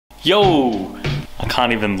Yo! I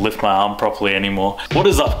can't even lift my arm properly anymore. What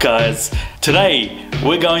is up, guys? Today,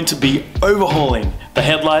 we're going to be overhauling the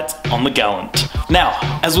headlights on the Galant. Now,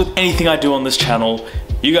 as with anything I do on this channel,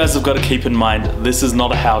 you guys have got to keep in mind, this is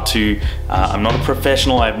not a how-to. I'm not a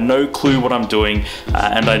professional, I have no clue what I'm doing,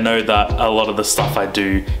 and I know that a lot of the stuff I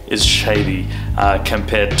do is shady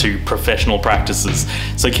compared to professional practices.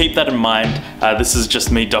 So keep that in mind. This is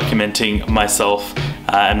just me documenting myself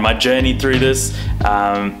and my journey through this.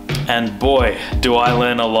 And boy, do I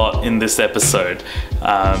learn a lot in this episode.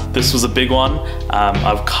 This was a big one.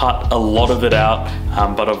 I've cut a lot of it out,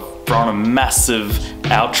 but I've thrown a massive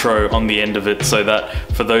outro on the end of it so that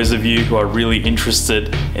for those of you who are really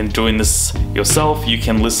interested in doing this yourself, you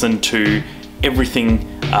can listen to everything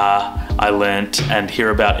I learnt and hear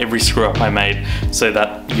about every screw up I made so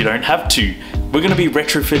that you don't have to. We're going to be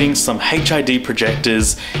retrofitting some HID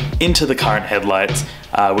projectors into the current headlights.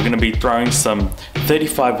 We're going to be throwing some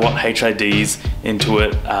 35 watt HIDs into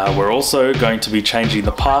it. We're also going to be changing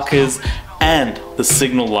the parkers and the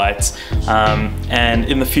signal lights, and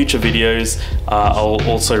in the future videos I'll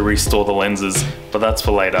also restore the lenses, but that's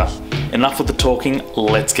for later. Enough with the talking,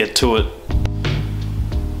 let's get to it.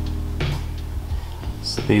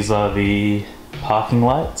 So these are the parking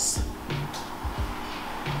lights,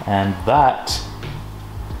 and that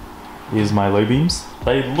is my low beams.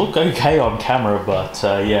 They look okay on camera, but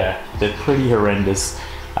yeah, they're pretty horrendous.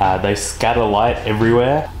 They scatter light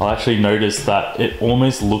everywhere. I'll actually notice that it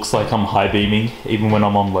almost looks like I'm high beaming even when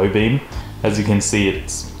I'm on low beam. As you can see,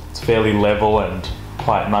 it's fairly level and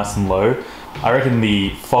quite nice and low. I reckon the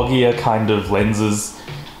foggier kind of lenses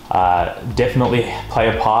definitely play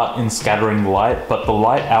a part in scattering the light, but the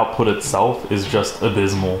light output itself is just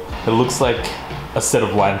abysmal. It looks like a set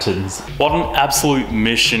of lanterns. What an absolute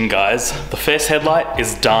mission, guys. The first headlight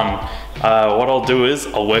is done. What I'll do is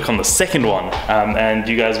I'll work on the second one, and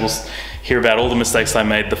you guys will hear about all the mistakes I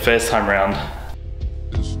made the first time around.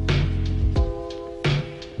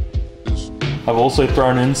 I've also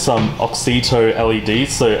thrown in some Oxito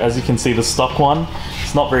LEDs, so as you can see, the stock one,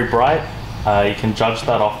 it's not very bright. You can judge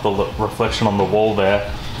that off the reflection on the wall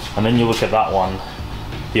there, and then you look at that one,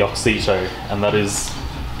 the Oxito, and that is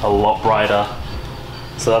a lot brighter.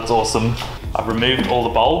 So that's awesome. I've removed all the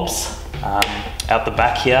bulbs out the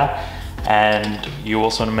back here, and you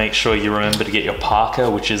also want to make sure you remember to get your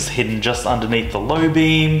parker, which is hidden just underneath the low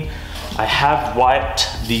beam. I have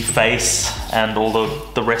wiped the face and all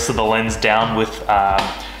the rest of the lens down with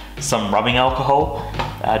some rubbing alcohol,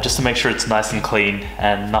 just to make sure it's nice and clean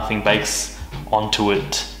and nothing bakes onto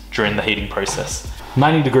it during the heating process.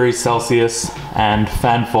 90 degrees Celsius and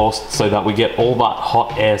fan forced so that we get all that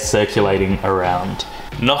hot air circulating around.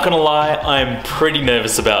 Not gonna lie, I'm pretty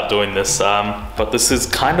nervous about doing this, but this is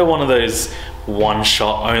kind of one of those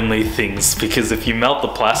one-shot only things, because if you melt the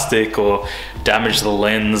plastic or damage the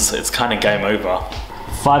lens, it's kind of game over.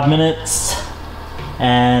 5 minutes,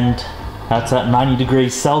 and that's at 90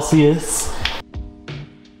 degrees Celsius.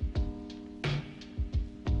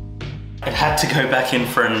 It had to go back in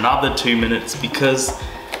for another 2 minutes because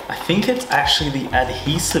I think it's actually the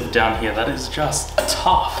adhesive down here that is just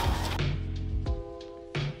tough.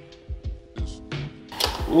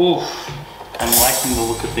 Oof, I'm liking the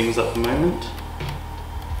look of things at the moment.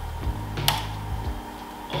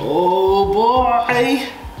 Oh boy,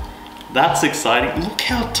 that's exciting. Look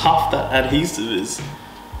how tough that adhesive is.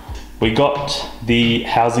 We got the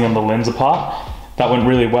housing on the lens apart. That went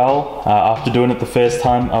really well. After doing it the first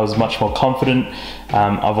time, I was much more confident.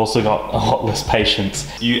 I've also got a lot less patience.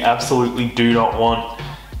 You absolutely do not want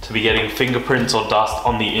to be getting fingerprints or dust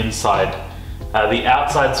on the inside. The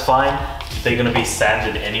outside's fine. They're gonna be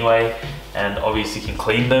sanded anyway, and obviously you can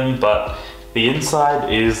clean them, but the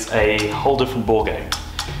inside is a whole different ballgame.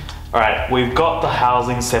 All right, we've got the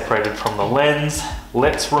housing separated from the lens.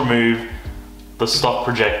 Let's remove the stock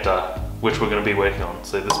projector, which we're gonna be working on.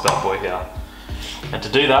 So this bad boy here. And to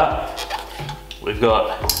do that, we've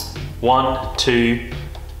got 1, 2,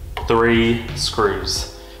 3 screws.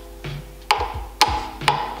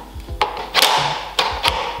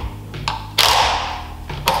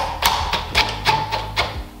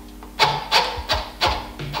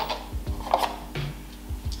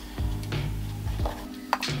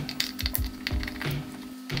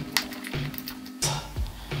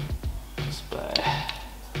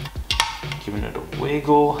 Giving it a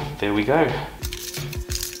wiggle, there we go.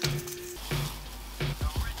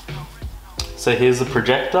 So here's the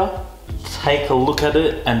projector. Take a look at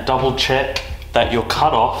it and double check that your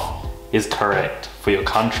cutoff is correct for your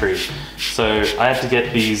country. So I had to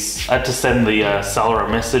get these, I had to send the seller a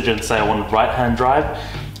message and say I wanted right-hand drive,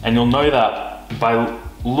 and you'll know that by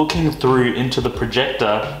looking through into the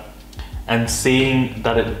projector and seeing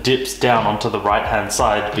that it dips down onto the right hand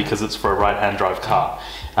side because it's for a right hand drive car.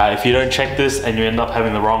 If you don't check this and you end up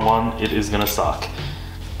having the wrong one, it is gonna suck.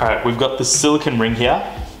 Alright, we've got this silicone ring here.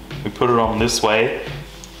 We put it on this way,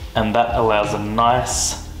 and that allows a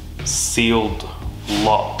nice sealed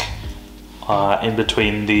lock in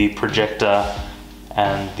between the projector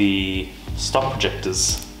and the stock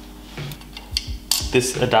projectors.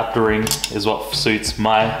 This adapter ring is what suits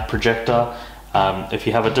my projector. If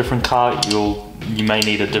you have a different car, you may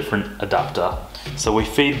need a different adapter. So we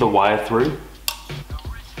feed the wire through.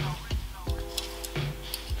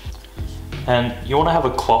 And you want to have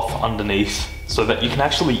a cloth underneath so that you can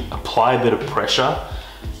actually apply a bit of pressure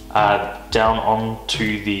down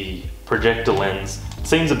onto the projector lens. It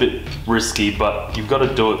seems a bit risky, but you've got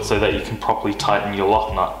to do it so that you can properly tighten your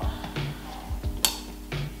lock nut.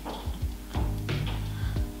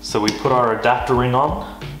 So we put our adapter ring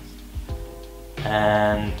on,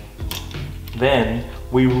 and then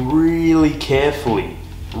we really carefully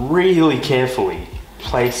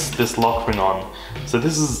place this lock ring on. So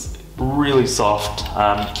this is really soft,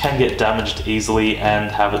 can get damaged easily and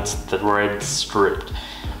have its threads stripped.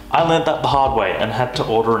 I learned that the hard way and had to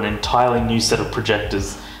order an entirely new set of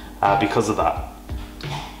projectors because of that.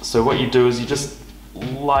 So what you do is you just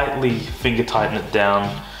lightly finger tighten it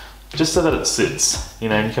down just so that it sits. You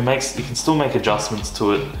know, you can still make adjustments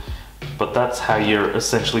to it, but that's how you're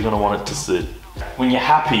essentially going to want it to sit. When you're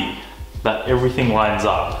happy that everything lines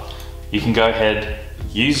up, you can go ahead,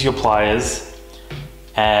 use your pliers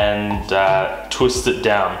and twist it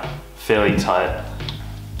down fairly tight.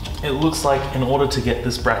 It looks like in order to get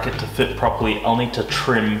this bracket to fit properly, I'll need to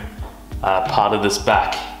trim part of this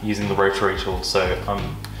back using the rotary tool. So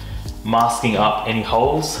I'm masking up any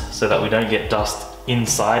holes so that we don't get dust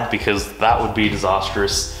inside, because that would be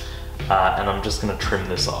disastrous, and I'm just going to trim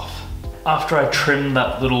this off. After I trim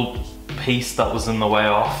that little piece that was in the way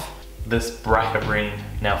off, this bracket ring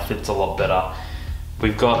now fits a lot better.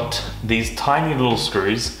 We've got these tiny little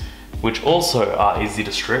screws, which also are easy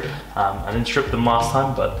to strip. I didn't strip them last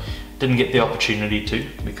time, but didn't get the opportunity to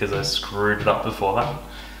because I screwed it up before that.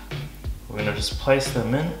 We're gonna just place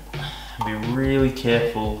them in and be really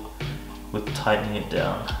careful with tightening it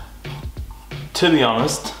down. To be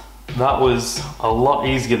honest, that was a lot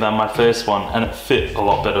easier than my first one, and it fit a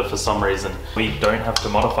lot better for some reason. We don't have to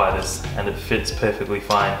modify this and it fits perfectly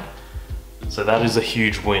fine. So that is a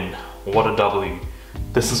huge win. What a W.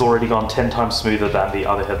 This has already gone 10 times smoother than the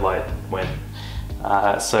other headlight went.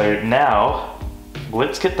 So now,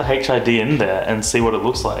 let's get the HID in there and see what it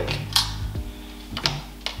looks like.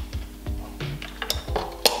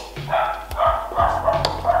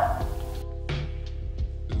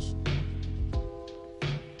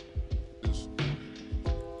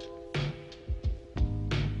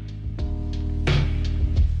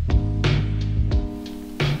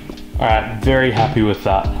 Alright, very happy with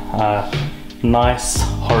that. Nice,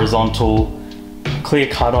 horizontal, clear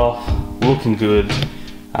cutoff, looking good.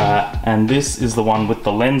 And this is the one with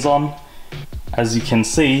the lens on. As you can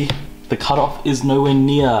see, the cutoff is nowhere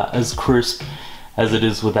near as crisp as it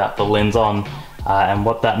is without the lens on. And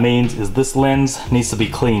what that means is this lens needs to be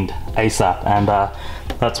cleaned ASAP, and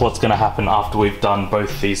that's what's going to happen after we've done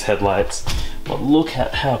both these headlights. But look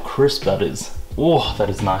at how crisp that is. Oh, that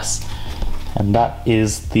is nice. And that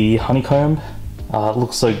is the honeycomb. It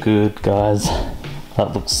looks so good, guys.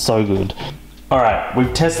 That looks so good. Alright,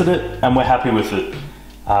 we've tested it and we're happy with it.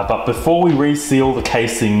 But before we reseal the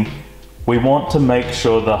casing, we want to make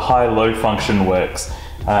sure the high-low function works.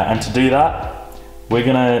 And to do that, we're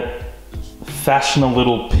gonna fashion a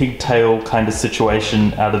little pigtail kind of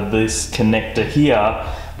situation out of this connector here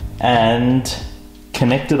and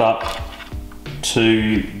connect it up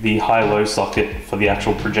to the high-low socket for the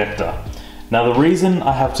actual projector. Now the reason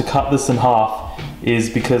I have to cut this in half is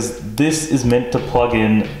because this is meant to plug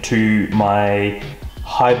in to my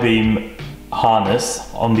high beam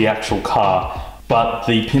harness on the actual car, but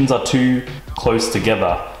the pins are too close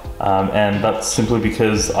together, and that's simply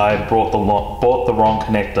because I bought the wrong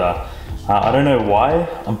connector. I don't know why.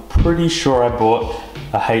 I'm pretty sure I bought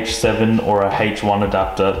a H7 or a H1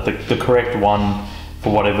 adapter, the correct one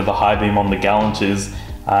for whatever the high beam on the Galant is,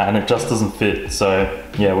 and it just doesn't fit. So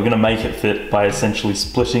yeah, we're gonna make it fit by essentially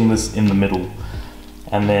splitting this in the middle.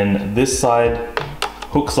 And then this side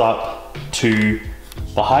hooks up to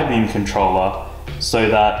the high beam controller so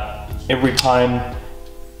that every time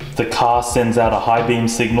the car sends out a high beam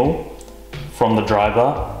signal from the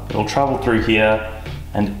driver, it'll travel through here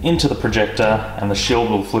and into the projector, and the shield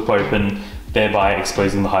will flip open, thereby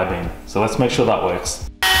exposing the high beam. So let's make sure that works.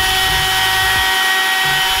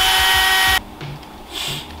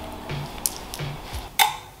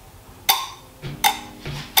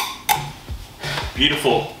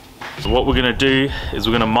 Beautiful. So what we're gonna do is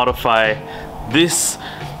we're gonna modify this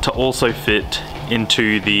to also fit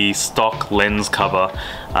into the stock lens cover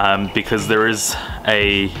because there is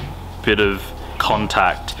a bit of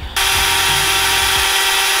contact.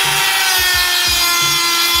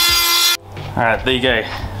 Alright, there you go.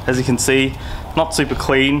 As you can see, not super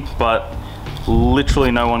clean, but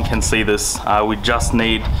literally no one can see this. We just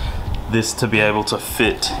need this to be able to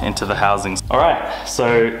fit into the housings. Alright,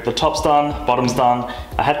 so the top's done, bottom's done.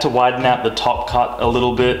 I had to widen out the top cut a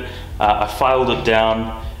little bit. I filed it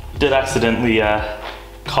down. Did accidentally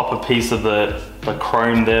cop a piece of the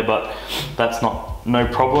chrome there, but that's no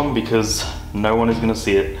problem because no one is going to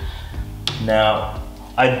see it. Now,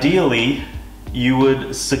 ideally, you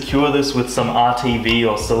would secure this with some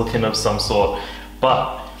RTV or silicone of some sort,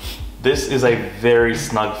 but this is a very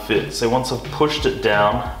snug fit. So once I've pushed it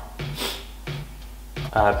down,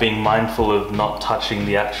 being mindful of not touching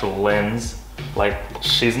the actual lens, like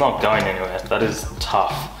she's not going anywhere. That is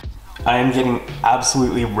tough. I am getting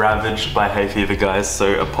absolutely ravaged by hay fever, guys,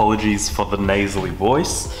 so apologies for the nasally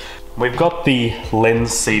voice. We've got the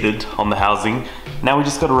lens seated on the housing. Now we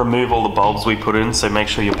just got to remove all the bulbs we put in, so make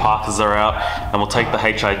sure your Parkers are out, and we'll take the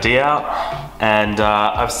HID out. And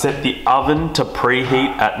I've set the oven to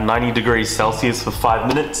preheat at 90 degrees Celsius for 5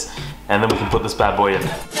 minutes, and then we can put this bad boy in.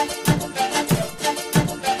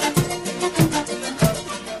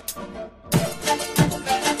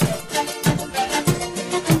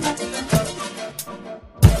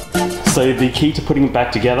 So the key to putting it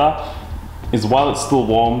back together is while it's still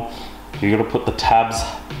warm, you're gonna put the tabs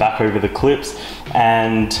back over the clips,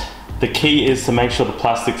 and the key is to make sure the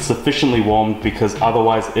plastic's sufficiently warm because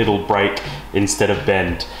otherwise it'll break instead of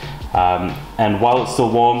bend. And while it's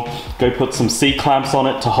still warm, go put some C-clamps on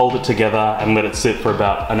it to hold it together and let it sit for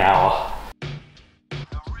about an hour.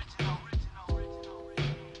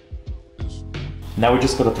 Now we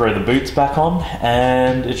just gotta throw the boots back on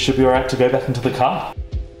and it should be alright to go back into the car.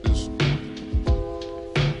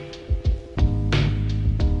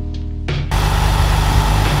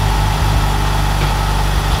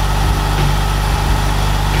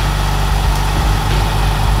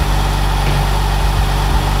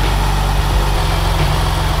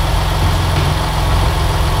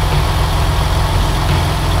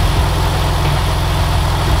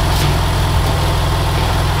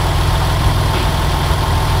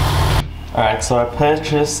 Alright, so I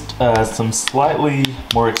purchased some slightly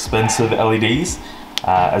more expensive LEDs.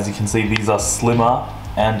 As you can see, these are slimmer,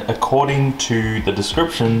 and according to the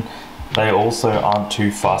description, they also aren't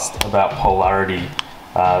too fussed about polarity.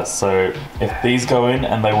 So if these go in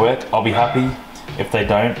and they work, I'll be happy. If they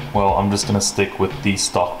don't, well, I'm just going to stick with the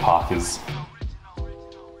stock Parkers.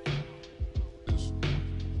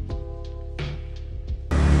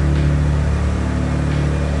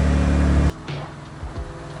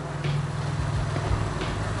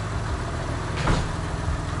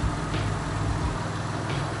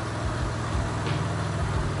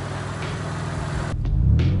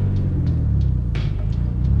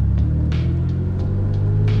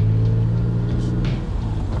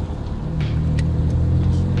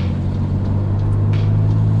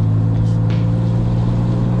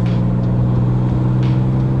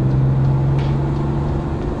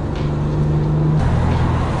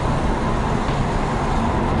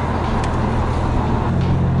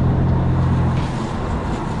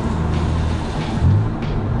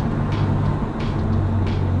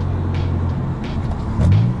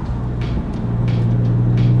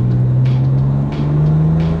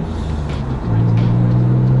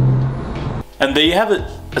 And there you have it,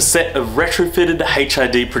 a set of retrofitted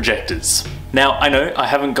HID projectors. Now, I know I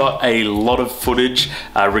haven't got a lot of footage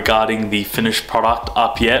regarding the finished product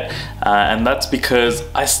up yet, and that's because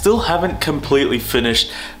I still haven't completely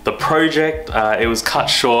finished the project. It was cut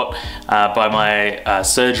short by my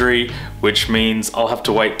surgery, which means I'll have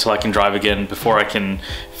to wait till I can drive again before I can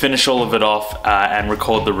finish all of it off and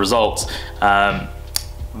record the results.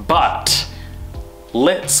 But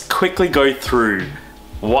let's quickly go through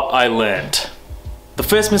what I learned. The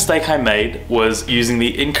first mistake I made was using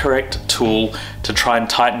the incorrect tool to try and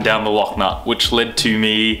tighten down the lock nut, which led to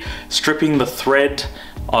me stripping the thread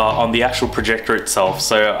on the actual projector itself.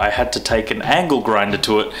 So I had to take an angle grinder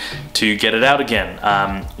to it to get it out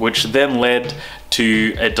again, which then led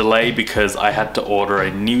to a delay because I had to order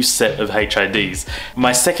a new set of HIDs.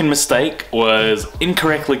 My second mistake was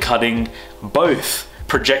incorrectly cutting both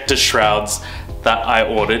projector shrouds that I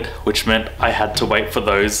ordered, which meant I had to wait for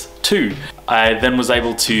those too. I then was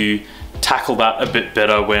able to tackle that a bit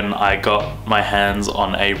better when I got my hands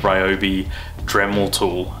on a Ryobi Dremel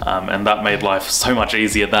tool, and that made life so much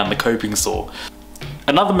easier than the coping saw.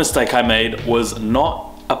 Another mistake I made was not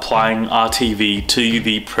applying RTV to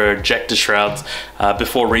the projector shrouds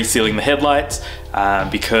before resealing the headlights,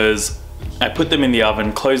 because I put them in the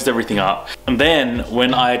oven, closed everything up, and then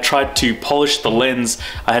when I tried to polish the lens,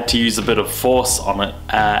 I had to use a bit of force on it,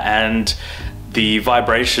 and the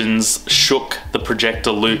vibrations shook the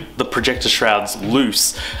projector shrouds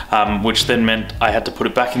loose, which then meant I had to put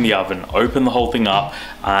it back in the oven, open the whole thing up,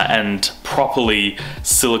 and properly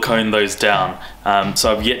silicone those down.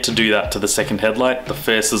 So I've yet to do that to the second headlight. The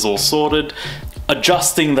first is all sorted.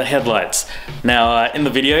 Adjusting the headlights. Now in the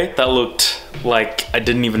video that looked like I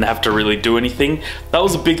didn't even have to really do anything. That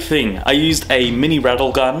was a big thing. I used a mini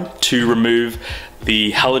rattle gun to remove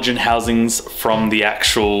the halogen housings from the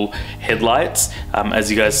actual headlights.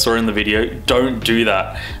 As you guys saw in the video, don't do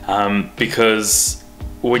that, because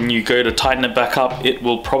when you go to tighten it back up, it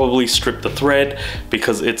will probably strip the thread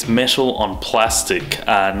because it's metal on plastic,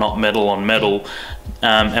 not metal on metal.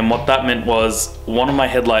 And what that meant was one of my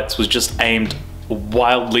headlights was just aimed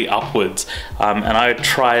wildly upwards, and I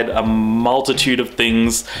tried a multitude of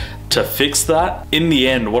things to fix that. In the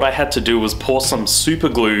end, what I had to do was pour some super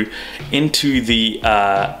glue into the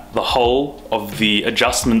hole of the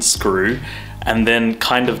adjustment screw, and then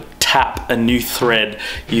kind of tap a new thread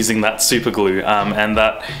using that super glue, and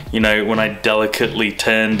that, you know, when I delicately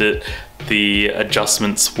turned it, the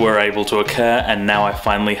adjustments were able to occur, and now I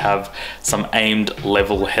finally have some aimed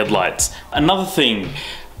level headlights. Another thing,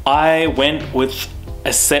 I went with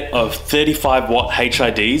a set of 35 watt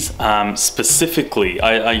HIDs. Specifically,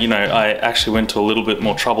 I actually went to a little bit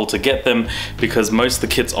more trouble to get them because most of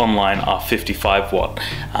the kits online are 55 watt.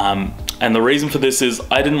 And the reason for this is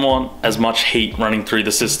I didn't want as much heat running through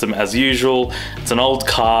the system as usual. It's an old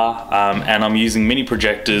car, and I'm using mini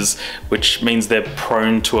projectors, which means they're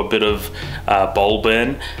prone to a bit of bowl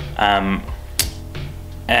burn.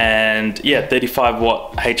 And yeah, 35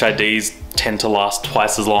 watt HIDs tend to last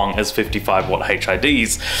twice as long as 55 watt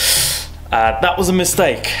HIDs. That was a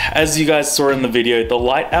mistake. As you guys saw in the video, the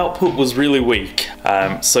light output was really weak.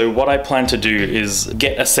 So what I plan to do is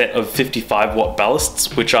get a set of 55 watt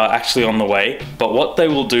ballasts, which are actually on the way. But what they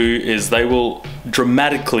will do is they will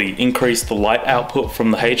dramatically increase the light output from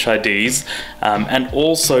the HIDs, and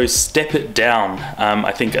also step it down,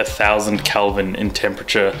 I think 1000 Kelvin in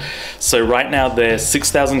temperature. So right now they're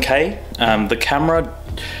 6000 K. The camera,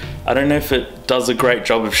 I don't know if it does a great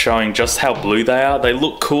job of showing just how blue they are. They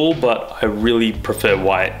look cool, but I really prefer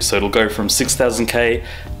white. So it'll go from 6000 K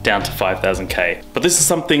down to 5000 K. But this is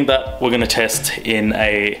something that we're gonna test in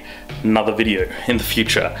another video in the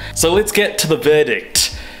future. So let's get to the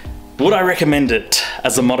verdict. Would I recommend it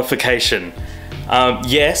as a modification?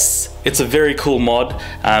 Yes, it's a very cool mod,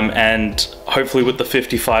 and hopefully with the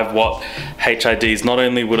 55 watt HIDs, not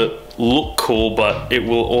only would it look cool, but it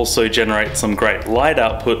will also generate some great light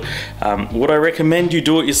output. Would I recommend you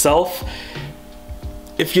do it yourself?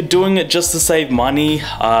 If you're doing it just to save money,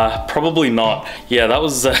 probably not. Yeah, that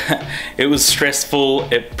was, it was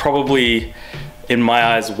stressful. It probably, in my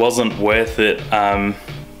eyes, wasn't worth it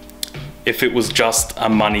if it was just a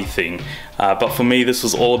money thing. But for me, this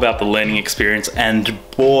was all about the learning experience, and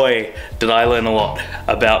boy, did I learn a lot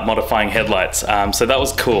about modifying headlights. So that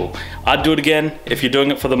was cool. I'd do it again. If you're doing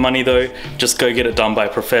it for the money though, just go get it done by a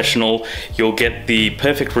professional. You'll get the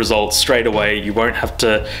perfect results straight away. You won't have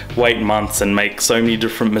to wait months and make so many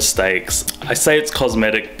different mistakes. I say it's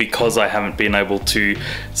cosmetic because I haven't been able to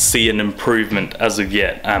see an improvement as of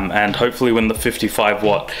yet. And hopefully when the 55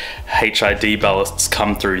 watt HID ballasts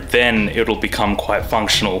come through, then it'll become quite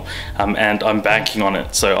functional. And I'm banking on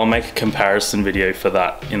it. So I'll make a comparison video for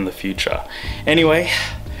that in the future. Anyway,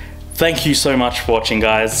 thank you so much for watching,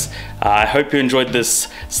 guys. I hope you enjoyed this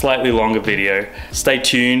slightly longer video. Stay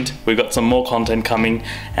tuned, we've got some more content coming,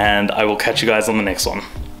 and I will catch you guys on the next one.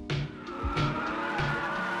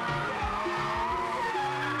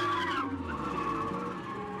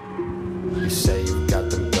 You say you got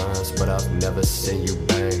them guns, but I've never seen you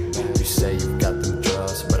bang. You say you got them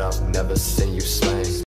drugs, but I've never seen you slang.